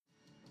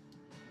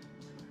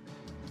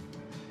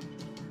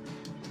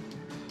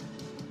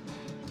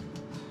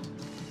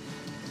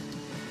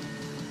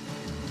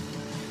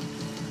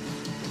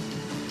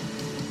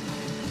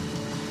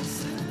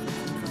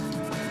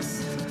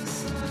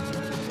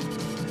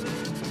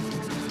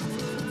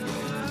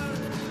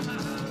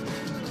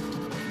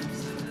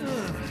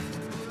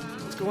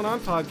going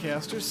on,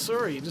 podcasters?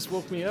 Sorry, you just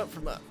woke me up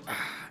from a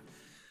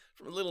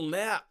little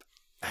nap.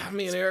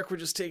 Me and Eric were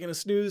just taking a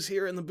snooze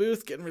here in the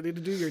booth, getting ready to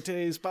do your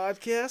today's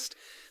podcast.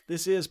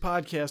 This is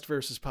Podcast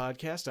versus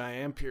Podcast. I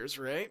am Piers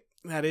Ray.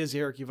 That is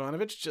Eric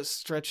Ivanovich, just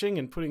stretching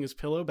and putting his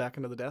pillow back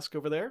into the desk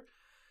over there.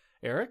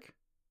 Eric?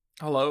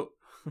 Hello.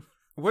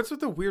 What's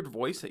with the weird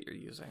voice that you're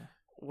using?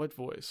 What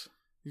voice?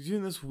 You're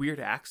doing this weird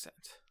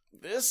accent.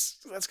 That's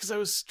because I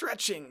was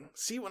stretching.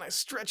 See, when I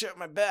stretch out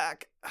my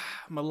back,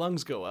 my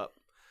lungs go up.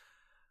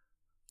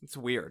 It's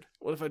weird.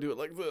 What if I do it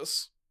like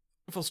this?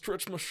 If I'll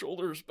stretch my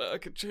shoulders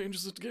back, it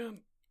changes it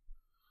again.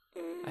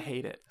 I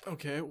hate it.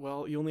 Okay,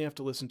 well, you only have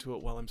to listen to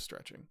it while I'm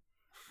stretching.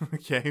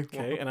 Okay,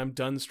 And I'm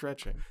done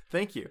stretching.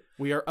 Thank you.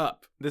 We are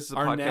up. This is a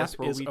Our nap podcast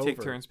where is we take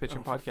over. turns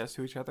pitching podcasts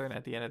to each other, and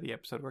at the end of the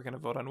episode, we're going to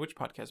vote on which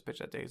podcast pitch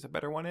that day is a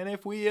better one, and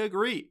if we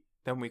agree,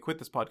 then we quit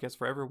this podcast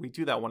forever. We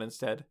do that one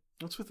instead.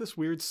 What's with this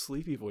weird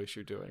sleepy voice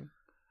you're doing?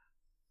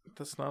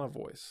 That's not a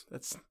voice.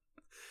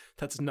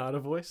 That's not a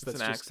voice? That's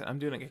That's an just accent. I'm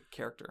doing a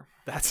character.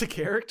 That's a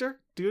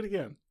character? Do it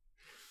again.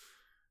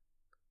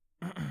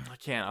 I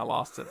can't. I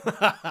lost it.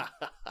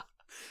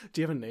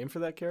 Do you have a name for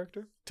that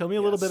character? Tell me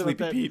a little bit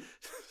Sleepy about that. Pete.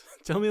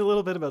 Tell me a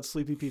little bit about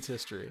Sleepy Pete's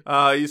history.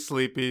 He's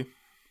sleepy.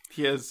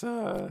 He has,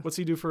 What's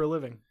he do for a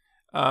living?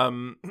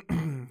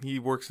 he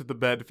works at the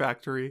bed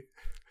factory.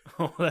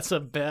 Oh, that's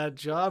a bad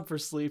job for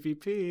Sleepy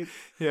Pete.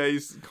 Yeah,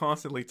 he's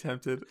constantly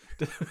tempted.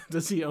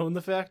 Does he own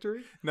the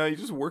factory? No, he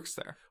just works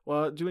there.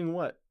 Well, doing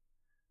what?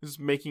 Just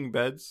making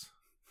beds.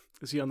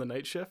 Is he on the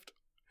night shift?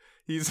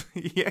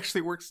 He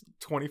actually works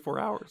 24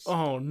 hours.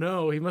 Oh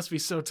no, he must be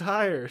so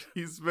tired.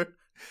 He's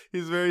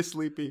very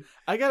sleepy.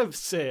 I gotta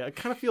say, I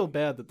kind of feel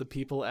bad that the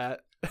people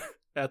at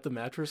the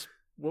mattress.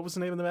 What was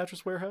the name of the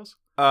mattress warehouse?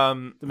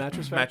 The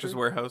Mattress Factory? Mattress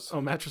Warehouse.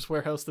 Oh, Mattress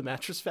Warehouse, the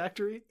Mattress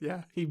Factory?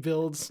 Yeah. He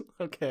builds...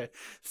 Okay,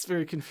 it's a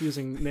very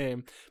confusing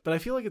name. But I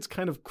feel like it's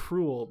kind of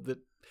cruel that,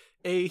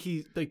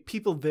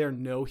 people there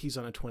know he's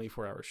on a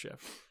 24-hour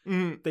shift.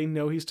 Mm. They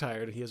know he's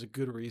tired, and he has a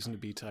good reason to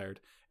be tired,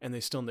 and they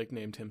still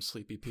nicknamed him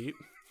Sleepy Pete.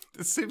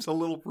 This seems a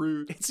little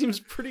rude. It seems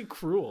pretty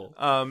cruel.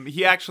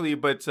 He actually,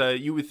 but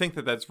you would think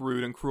that that's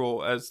rude and cruel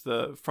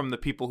from the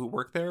people who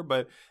work there,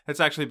 but it's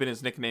actually been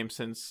his nickname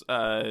since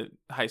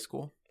high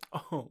school.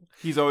 Oh.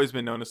 He's always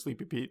been known as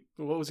Sleepy Pete.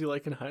 What was he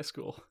like in high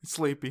school?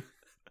 Sleepy.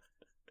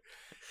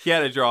 He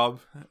had a job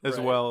as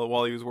Right. well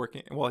while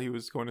he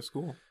was going to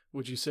school.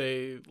 Would you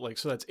say,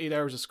 so that's 8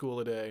 hours of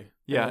school a day?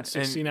 Yeah, And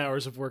 16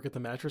 hours of work at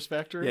the Mattress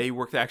Factory? Yeah, he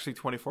worked actually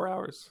 24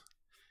 hours.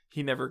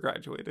 He never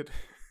graduated.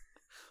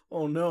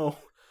 Oh no,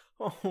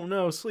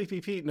 Sleepy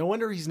Pete. No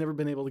wonder he's never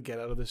been able to get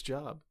out of this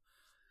job.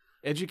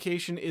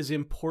 Education is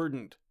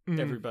important,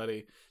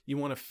 everybody. You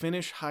want to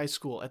finish high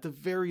school. At the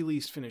very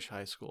least, finish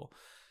high school.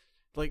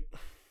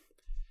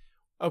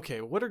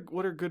 Okay, what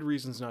are good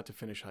reasons not to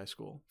finish high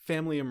school?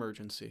 Family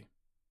emergency.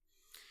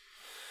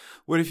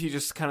 What if you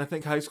just kind of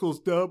think high school's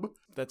dumb?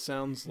 That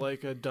sounds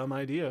like a dumb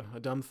idea, a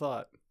dumb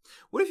thought.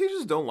 What if you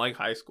just don't like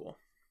high school?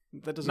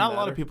 That doesn't Not matter. a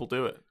lot of people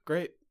do it.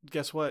 Great.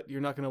 Guess what?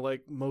 You're not going to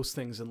like most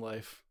things in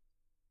life.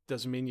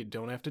 Doesn't mean you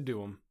don't have to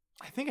do them.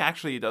 I think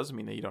actually it does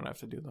mean that you don't have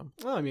to do them.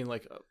 Well, I mean,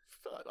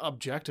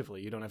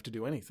 objectively, you don't have to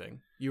do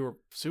anything.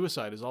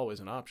 Suicide is always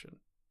an option.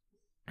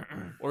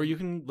 Or you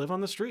can live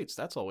on the streets.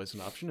 That's always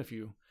an option if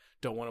you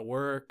don't want to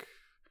work,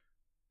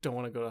 don't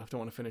want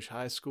to finish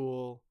high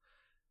school.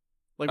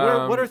 What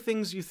are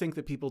things you think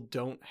that people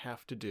don't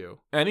have to do?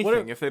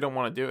 Anything if they don't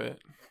want to do it.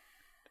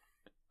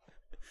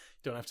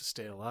 Don't have to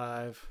stay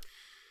alive.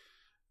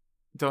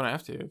 Don't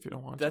have to if you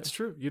don't want to. That's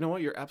true. You know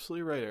what? You're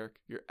absolutely right, Eric.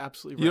 You're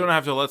absolutely right. You don't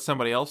have to let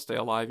somebody else stay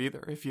alive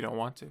either if you don't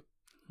want to.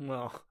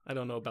 Well, I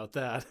don't know about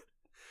that.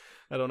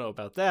 I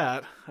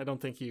don't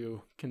think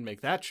you can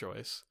make that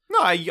choice. No,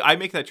 I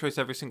make that choice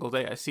every single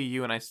day. I see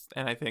you and I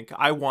think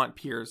I want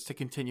Piers to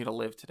continue to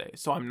live today,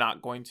 so I'm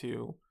not going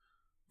to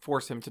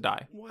force him to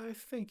die. Why,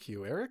 thank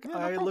you, Eric. Yeah, no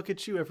I problem. look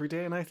at you every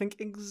day and I think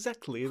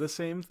exactly the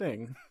same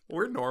thing.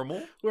 We're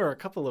normal. We're a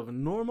couple of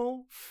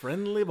normal,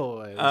 friendly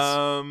boys.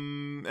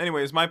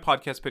 Anyways, my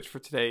podcast pitch for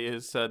today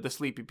is the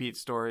Sleepy Pete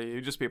story. It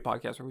would just be a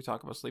podcast where we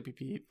talk about Sleepy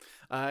Pete.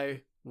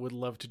 I would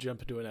love to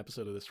jump into an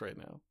episode of this right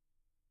now.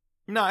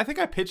 No, I think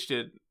I pitched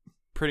it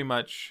pretty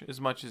much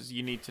as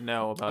you need to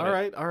know about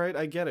it. All right,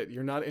 I get it.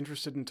 You're not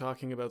interested in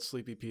talking about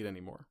Sleepy Pete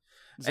anymore.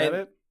 Is that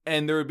it?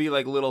 And there would be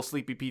like little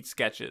Sleepy Pete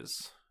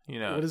sketches, you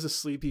know. What is a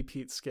Sleepy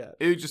Pete sketch?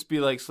 It would just be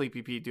like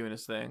Sleepy Pete doing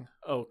his thing.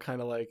 Oh,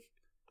 kind of like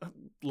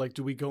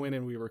do we go in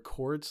and we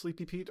record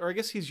Sleepy Pete? Or I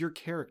guess he's your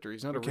character.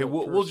 He's not a real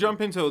person. We'll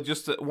jump into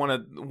just one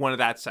of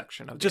that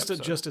section of the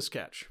episode. Just a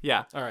sketch.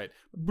 Yeah. All right.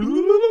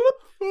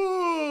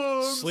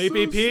 Oh,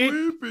 Sleepy Pete.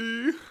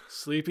 Sleepy.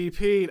 Sleepy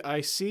Pete,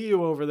 I see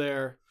you over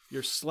there.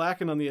 You're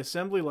slacking on the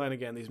assembly line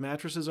again. These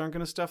mattresses aren't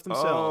going to stuff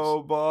themselves.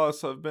 Oh,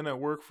 boss, I've been at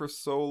work for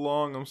so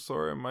long. I'm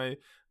sorry,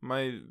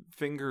 my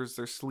fingers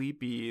are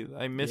sleepy.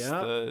 I missed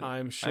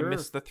I'm sure. I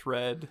missed the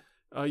thread.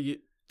 You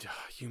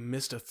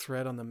missed a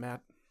thread on the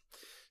mat.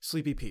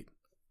 Sleepy Pete,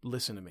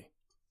 listen to me.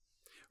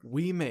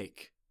 We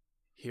make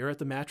here at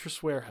the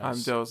Mattress Warehouse.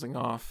 I'm dozing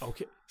off.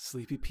 Okay,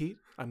 Sleepy Pete,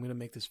 I'm going to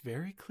make this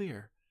very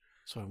clear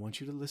So I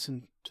want you to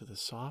listen to the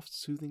soft,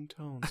 soothing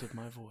tones of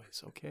my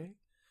voice, okay?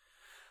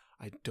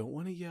 I don't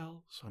want to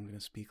yell, so I'm going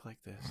to speak like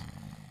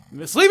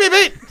this. Sleepy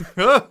Pete!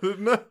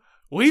 No.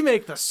 We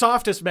make the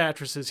softest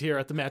mattresses here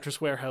at the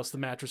Mattress Warehouse, the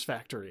Mattress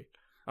Factory.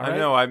 All right? I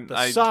know. I'm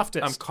the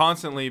softest. I'm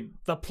constantly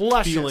the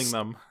plushest. feeling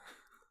them.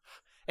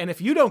 And if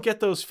you don't get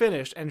those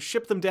finished and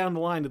ship them down the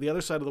line to the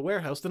other side of the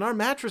warehouse, then our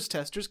mattress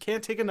testers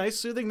can't take a nice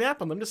soothing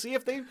nap on them to see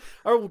if they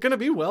are going to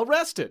be well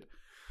rested.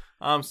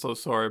 I'm so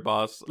sorry,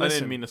 boss. I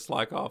didn't mean to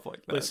slack off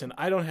like that. Listen,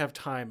 I don't have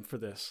time for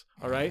this,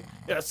 all right?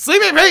 Yeah,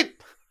 Sleepy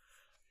Pete!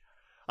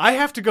 I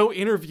have to go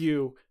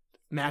interview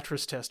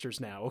mattress testers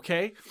now,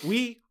 okay?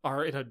 We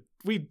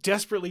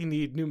desperately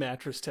need new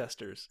mattress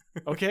testers,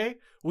 okay?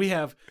 We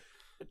have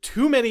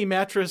too many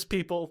mattress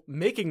people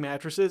making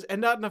mattresses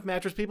and not enough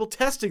mattress people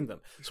testing them.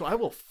 So I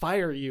will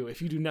fire you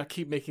if you do not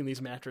keep making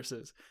these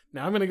mattresses.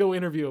 Now I'm going to go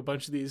interview a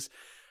bunch of these.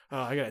 Oh,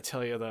 I got to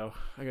tell you, though.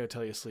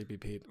 Sleepy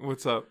Pete.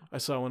 What's up? I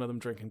saw one of them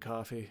drinking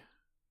coffee.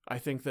 I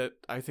think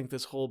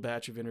this whole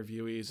batch of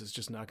interviewees is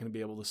just not going to be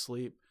able to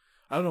sleep.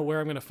 I don't know where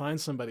I'm going to find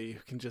somebody who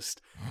can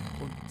just...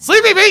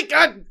 Sleepy Pete!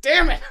 God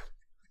damn it!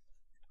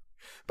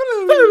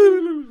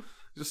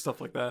 Just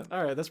stuff like that.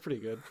 All right, that's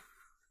pretty good.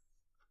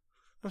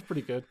 That's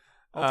pretty good.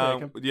 I'll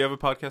take him. Do you have a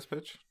podcast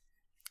pitch?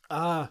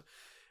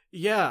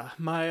 Yeah.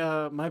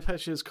 My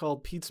pitch is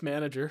called Pete's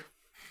Manager.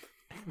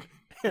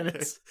 And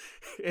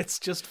it's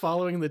just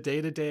following the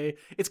day-to-day.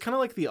 It's kind of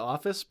like The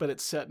Office, but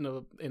it's set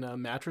in a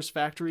mattress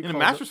factory. In a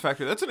mattress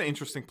factory? That's an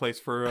interesting place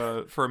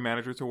for a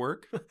manager to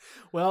work.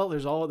 Well,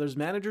 there's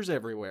managers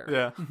everywhere.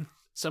 Yeah.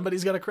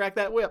 Somebody's got to crack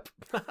that whip.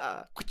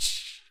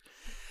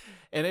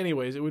 And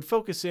anyways, it would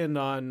focus in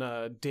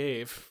on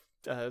Dave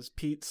as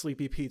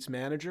Sleepy Pete's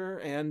manager,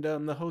 and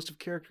the host of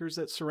characters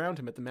that surround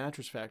him at the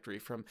mattress factory,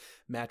 from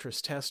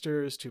mattress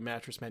testers to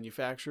mattress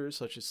manufacturers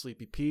such as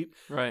Sleepy Pete.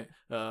 Right.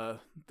 The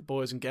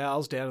boys and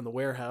gals down in the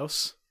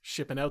warehouse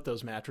shipping out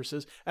those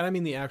mattresses. And I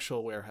mean the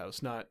actual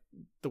warehouse, not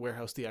the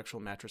warehouse, the actual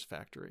mattress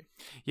factory.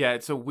 Yeah,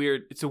 it's a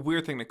weird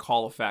thing to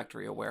call a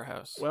factory a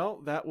warehouse. Well,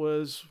 that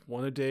was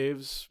one of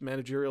Dave's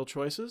managerial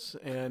choices,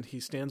 and he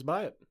stands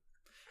by it.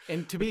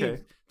 And to me,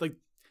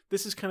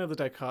 this is kind of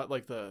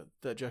the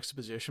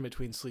juxtaposition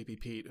between Sleepy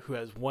Pete, who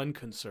has one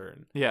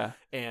concern,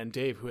 and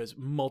Dave, who has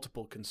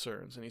multiple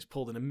concerns, and he's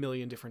pulled in a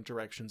million different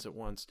directions at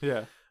once.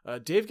 Yeah.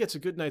 Dave gets a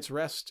good night's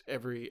rest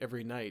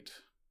every night.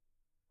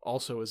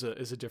 Also, is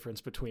a difference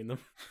between them.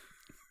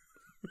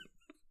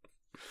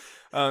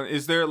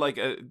 Is there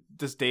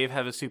does Dave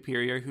have a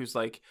superior who's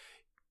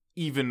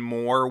even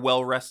more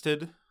well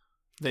rested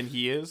than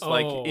he is?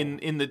 Oh.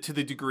 To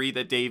the degree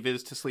that Dave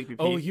is to Sleepy Pete?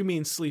 Oh, you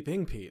mean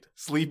Sleeping Pete?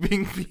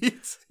 Sleeping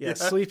Pete? Yeah,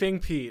 Sleeping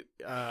Pete.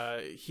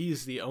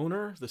 He's the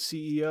owner, the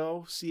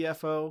CEO,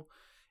 CFO,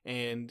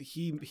 and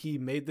he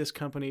made this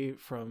company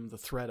from the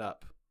thread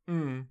up.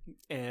 Mm.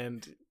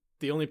 And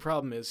the only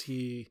problem is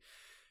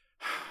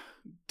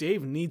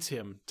Dave needs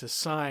him to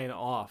sign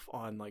off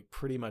on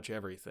pretty much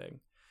everything.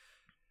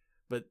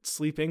 But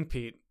Sleeping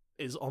Pete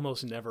is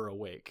almost never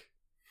awake.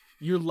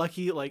 You're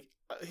lucky,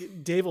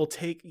 Dave will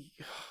take...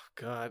 Oh,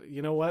 God,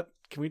 you know what?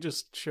 Can we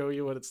just show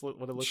you what it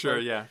looks like? Sure,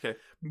 yeah, okay.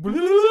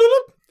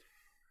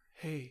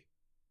 Hey,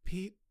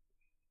 Pete.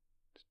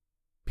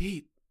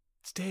 Pete,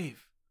 it's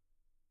Dave.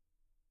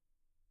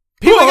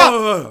 Pete, wake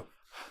up!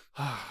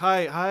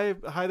 Hi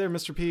there,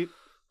 Mr. Pete.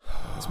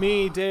 It's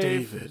me,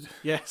 Dave. David.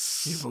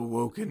 Yes. You've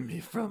awoken me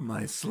from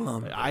my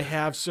slumber. I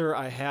have, sir.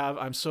 I have.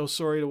 I'm so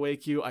sorry to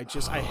wake you. I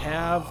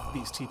have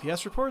these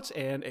TPS reports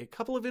and a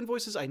couple of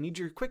invoices I need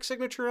your quick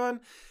signature on.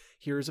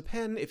 Here is a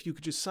pen. If you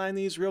could just sign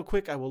these real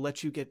quick, I will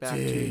let you get back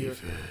to you.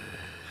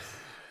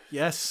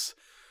 Yes.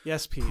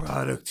 Yes, Pete.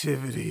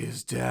 Productivity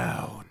is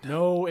down.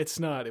 No, it's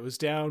not. It was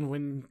down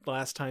when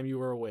last time you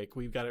were awake.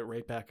 We've got it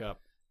right back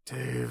up.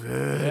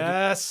 David.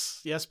 Yes.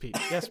 Yes, Pete.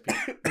 Yes, Pete.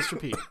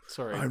 Mr. Pete.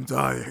 Sorry. I'm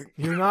dying.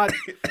 You're not.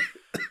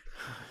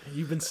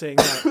 You've been saying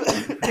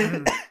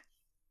that.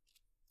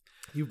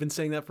 You've been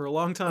saying that for a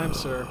long time,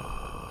 sir.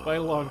 Quite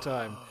a long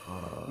time.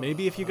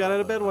 Maybe if you got out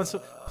of bed once,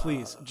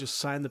 please just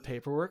sign the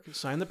paperwork.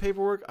 Sign the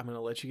paperwork. I'm going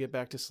to let you get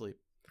back to sleep.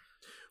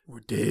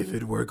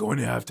 David, we're going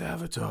to have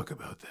a talk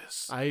about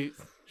this. I'm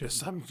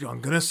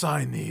going to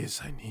sign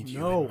these. I need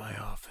you in my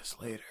office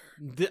later.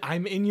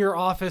 I'm in your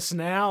office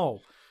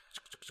now.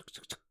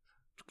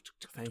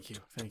 Thank you.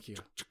 Thank you.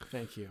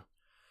 Thank you.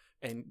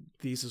 And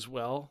these as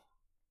well.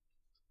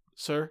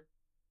 Sir?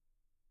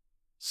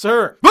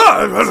 Sir!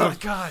 Oh,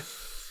 God.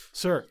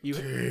 Sir, you...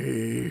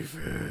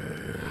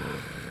 David.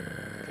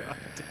 God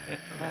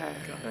damn.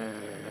 God.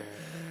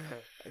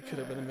 I could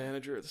have been a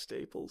manager at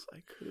Staples. I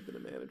could have been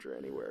a manager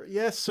anywhere.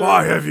 Yes, sir.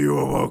 Why have you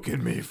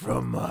awoken me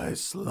from my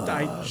slumber?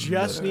 I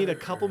just need a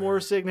couple more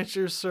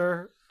signatures,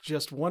 sir.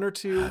 Just one or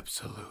two.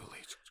 Absolutely.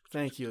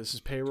 Thank you. This is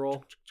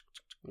payroll.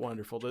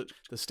 Wonderful.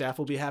 The staff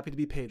will be happy to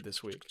be paid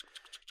this week.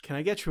 Can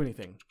I get you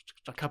anything?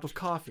 A cup of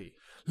coffee?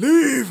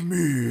 Leave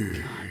me.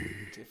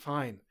 God,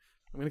 fine.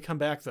 I'm going to come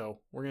back, though.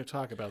 We're going to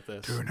talk about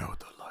this. Turn out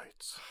the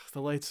lights.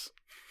 The lights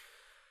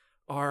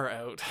are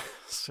out,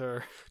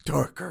 sir.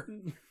 Darker.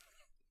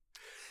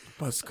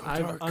 must go I've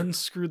darker.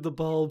 unscrewed the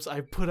bulbs.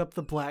 I've put up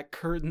the black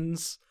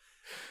curtains.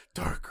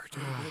 Darker,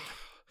 David.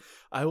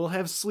 I will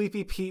have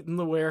Sleepy Pete in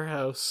the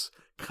warehouse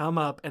come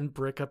up and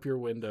brick up your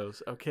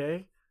windows,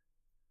 okay?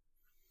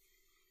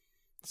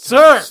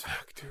 Sir!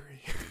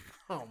 Satisfactory.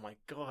 Oh my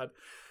god.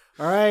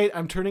 All right,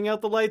 I'm turning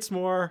out the lights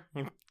more.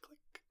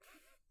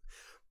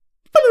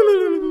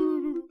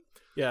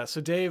 Yeah,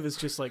 so Dave is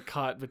just like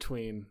caught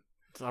between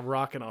a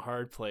rock and a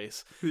hard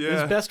place.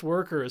 Yeah. His best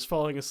worker is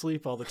falling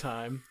asleep all the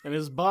time, and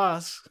his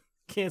boss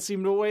can't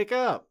seem to wake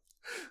up.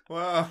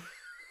 Wow.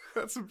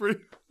 That's a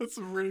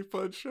pretty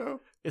fun show.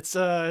 It's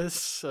a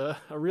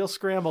real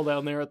scramble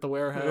down there at the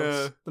warehouse,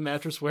 Yeah. the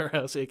mattress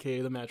warehouse,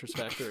 aka the mattress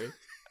factory.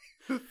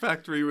 The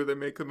factory where they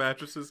make the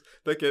mattresses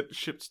that get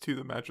shipped to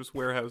the mattress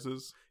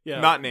warehouses. Yeah,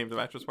 Not named the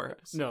mattress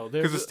warehouse. no,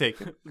 Because it's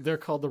taken. they're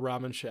called the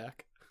Ramen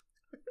Shack.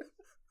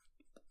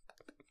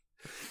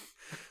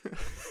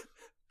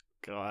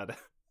 God,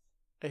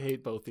 I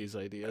hate both these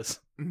ideas.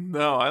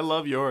 No, I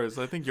love yours.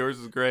 I think yours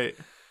is great.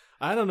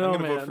 I don't know, I'm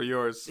gonna man. vote for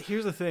yours.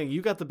 Here's the thing: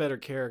 you got the better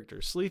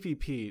character. Sleepy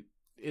Pete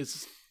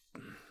is.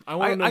 I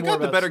want to know I more got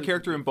the about better Sleepy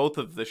character Pete. in both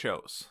of the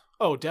shows.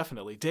 Oh,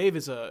 definitely.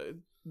 Dave's a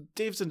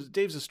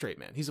straight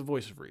man. He's a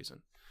voice of reason.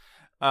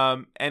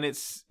 And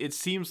it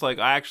seems like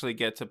I actually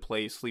get to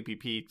play Sleepy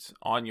Pete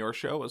on your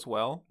show as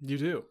well. You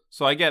do.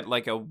 So I get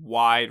like a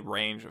wide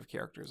range of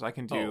characters. I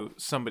can do Oh.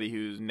 somebody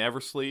who never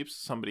sleeps,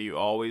 somebody who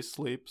always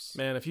sleeps.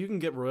 Man, if you can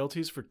get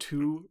royalties for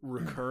 2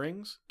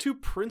 recurrings, 2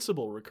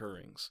 principal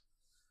recurrings,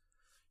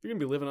 you're going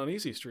to be living on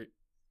Easy Street.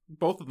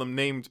 Both of them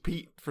named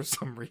Pete for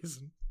some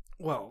reason.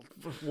 Well,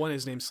 one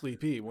is named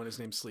Sleepy, one is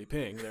named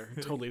Sleeping. They're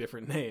totally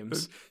different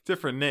names.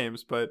 Different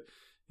names, but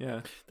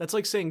yeah. That's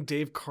like saying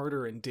Dave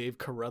Carter and Dave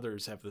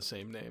Carruthers have the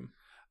same name.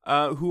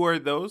 Who are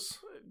those?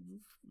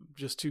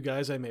 Just 2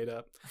 guys I made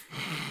up.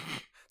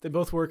 They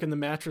both work in the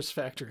mattress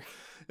factory,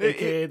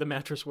 aka the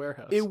mattress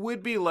warehouse. It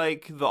would be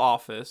like The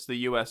Office, the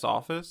U.S.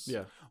 Office.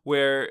 Yeah.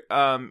 Where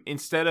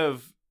instead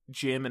of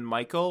Jim and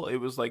Michael, it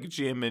was like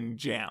Jim and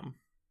Jam.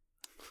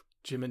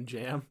 Jim and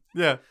Jam.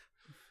 Yeah.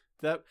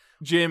 That.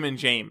 Jim and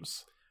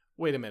James.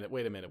 Wait a minute.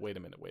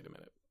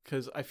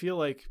 Because I feel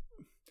like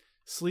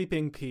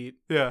Sleeping Pete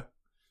Yeah.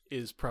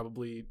 is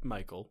probably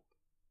Michael,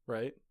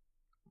 right?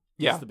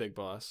 Yeah. He's the big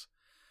boss.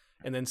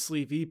 And then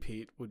Sleepy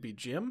Pete would be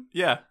Jim?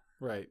 Yeah.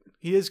 Right.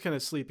 He is kind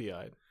of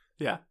sleepy-eyed.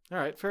 Yeah. All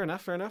right, fair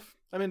enough.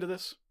 I'm into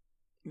this.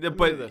 But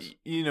this.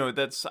 you know,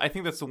 I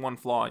think that's the one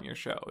flaw in your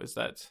show is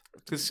that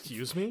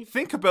Excuse me?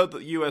 think about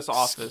the U.S.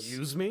 Office.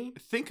 Excuse me?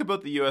 Think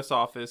about the U.S.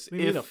 Office. What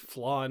do you mean a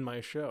flaw in my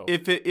show?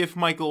 If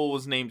Michael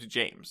was named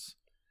James,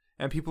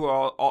 and people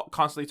are all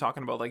constantly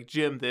talking about like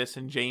Jim this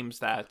and James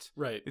that,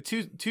 Right. it's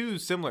too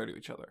similar to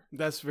each other.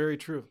 That's very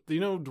true. Do you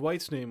know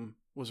Dwight's name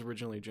was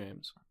originally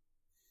James?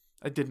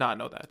 I did not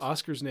know that.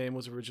 Oscar's name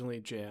was originally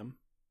Jam.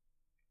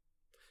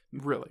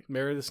 Really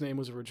Meredith's name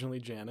was originally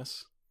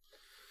Janice.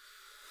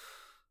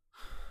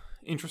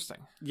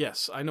 interesting.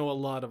 Yes, I know a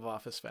lot of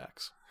office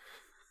facts.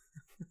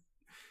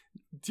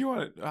 Do you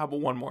want to? How about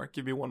one more?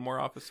 Give me one more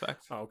office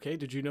fact. Okay,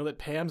 did you know that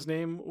Pam's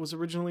name was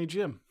originally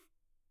Jim?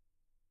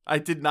 I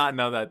did not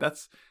know that.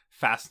 That's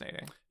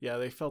fascinating. Yeah,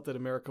 they felt that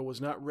America was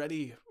not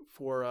ready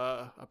for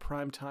a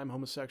primetime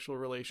homosexual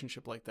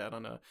relationship like that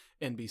on a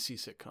NBC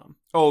sitcom.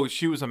 Oh,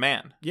 she was a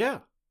man. Yeah,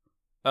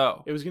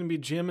 Oh, it was going to be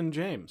Jim and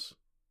James.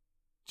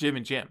 Jim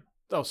and Jim.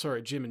 Oh,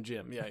 sorry, Jim and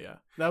Jim. Yeah.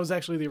 That was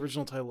actually the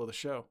original title of the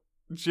show.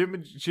 Jim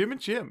and Jim.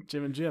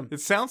 Jim and Jim.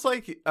 It sounds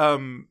like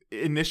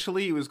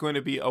initially it was going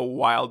to be a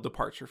wild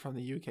departure from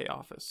the UK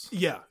Office.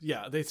 Yeah.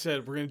 They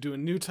said, we're going to do a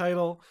new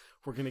title.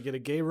 We're going to get a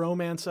gay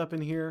romance up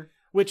in here,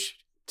 which,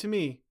 to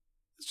me,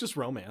 it's just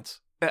romance.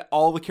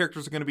 All the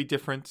characters are going to be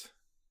different.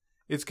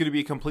 It's going to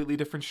be a completely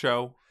different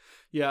show.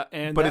 Yeah,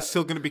 and But it's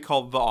still going to be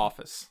called The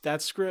Office.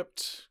 that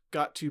script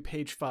got to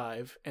page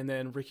 5, and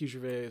then Ricky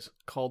Gervais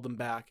called them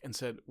back and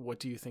said, what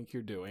do you think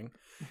you're doing?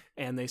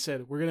 And they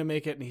said, we're going to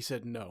make it. And he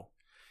said, no.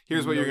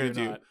 Here's what No, you're going to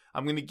do. not.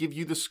 I'm going to give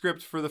you the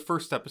script for the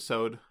first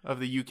episode of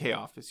the UK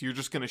Office. You're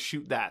just going to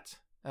shoot that.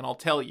 And I'll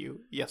tell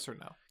you yes or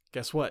no.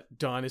 Guess what?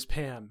 Dawn is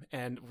Pam.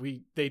 And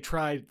they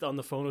tried on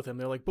the phone with him.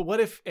 They're like, but what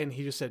if, and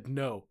he just said,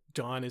 no,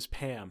 Dawn is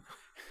Pam.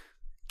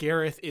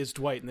 Gareth is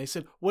Dwight. And they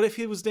said, what if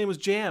his name was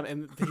Jam?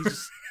 And he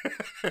just,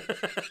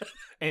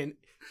 and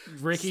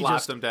Ricky Slapped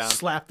just them down.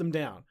 slapped them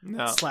down.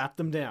 No. Slapped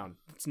them down.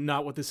 It's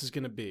not what this is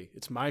going to be.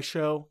 It's my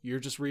show. You're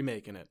just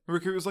remaking it.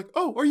 Ricky was like,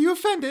 oh, are you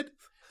offended?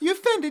 You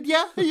offended,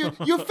 yeah?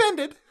 You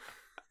offended?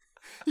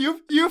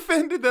 You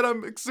offended that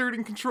I'm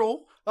exerting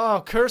control?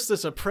 Oh, curse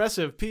this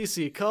oppressive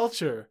PC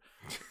culture.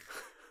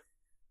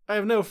 I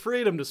have no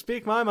freedom to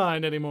speak my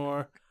mind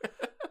anymore.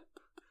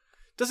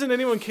 Doesn't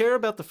anyone care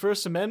about the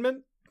First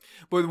Amendment?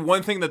 But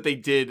one thing that they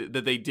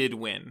did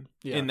win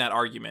Yeah. in that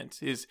argument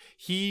is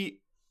he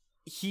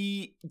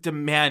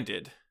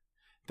demanded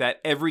that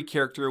every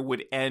character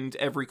would end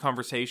every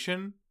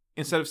conversation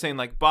instead of saying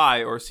like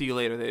bye or see you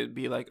later. They'd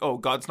be like, oh,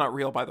 God's not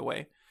real, by the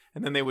way,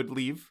 and then they would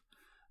leave.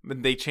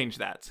 And they changed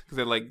that because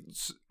they're like,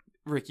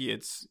 Ricky,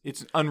 it's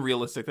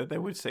unrealistic that they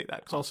would say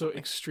that. It's also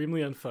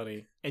extremely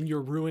unfunny, and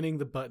you're ruining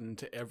the button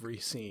to every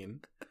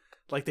scene.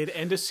 Like they'd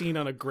end a scene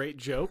on a great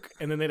joke,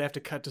 and then they'd have to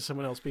cut to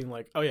someone else being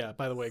like, "Oh yeah,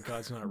 by the way,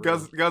 God's not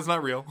real." God's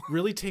not real.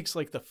 Really takes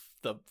like the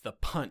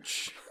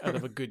punch out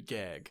of a good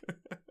gag.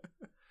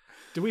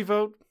 Do we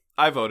vote?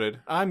 I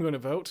voted. I'm going to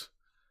vote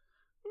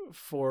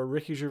for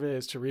Ricky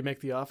Gervais to remake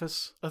The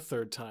Office a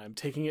third time,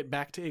 taking it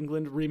back to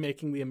England,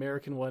 remaking the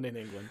American one in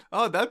England.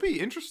 Oh, that'd be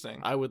interesting.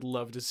 I would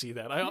love to see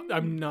that.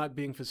 I'm not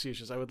being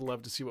facetious. I would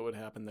love to see what would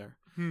happen there.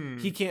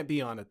 He can't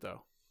be on it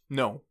though.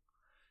 No.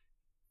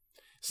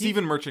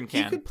 Stephen Merchant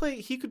can.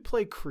 He could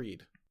play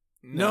Creed.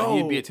 No,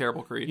 he'd be a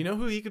terrible Creed. You know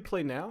who he could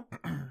play now?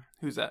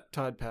 Who's that?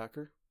 Todd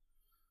Packer.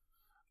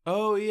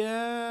 Oh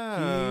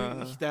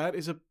yeah, that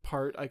is a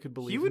part I could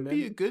believe. He would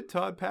be a good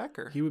Todd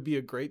Packer. He would be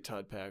a great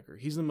Todd Packer.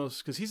 He's the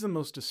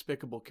most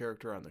despicable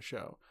character on the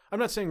show. I'm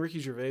not saying Ricky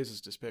Gervais is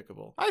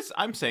despicable.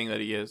 I'm saying that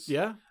he is.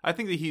 Yeah, I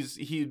think that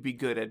he'd be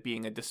good at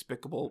being a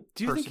despicable.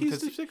 Do you think he's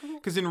despicable?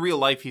 Because in real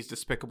life he's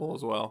despicable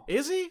as well.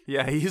 Is he?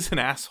 Yeah, he's an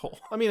asshole.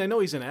 I mean, I know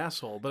he's an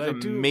asshole, but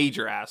he's a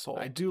major asshole.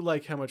 I do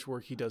like how much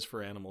work he does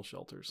for animal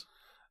shelters.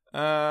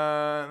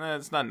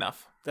 That's not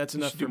enough. That's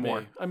enough for me.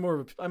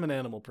 More. I'm an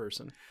animal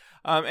person.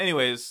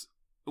 Anyways,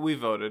 we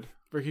voted.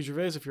 Ricky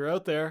Gervais, if you're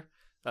out there,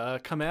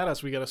 come at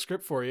us. We got a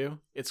script for you.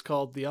 It's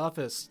called The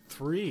Office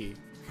 3.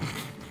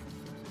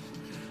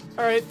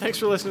 All right. Thanks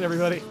for listening,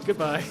 everybody.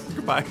 Goodbye.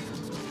 Goodbye.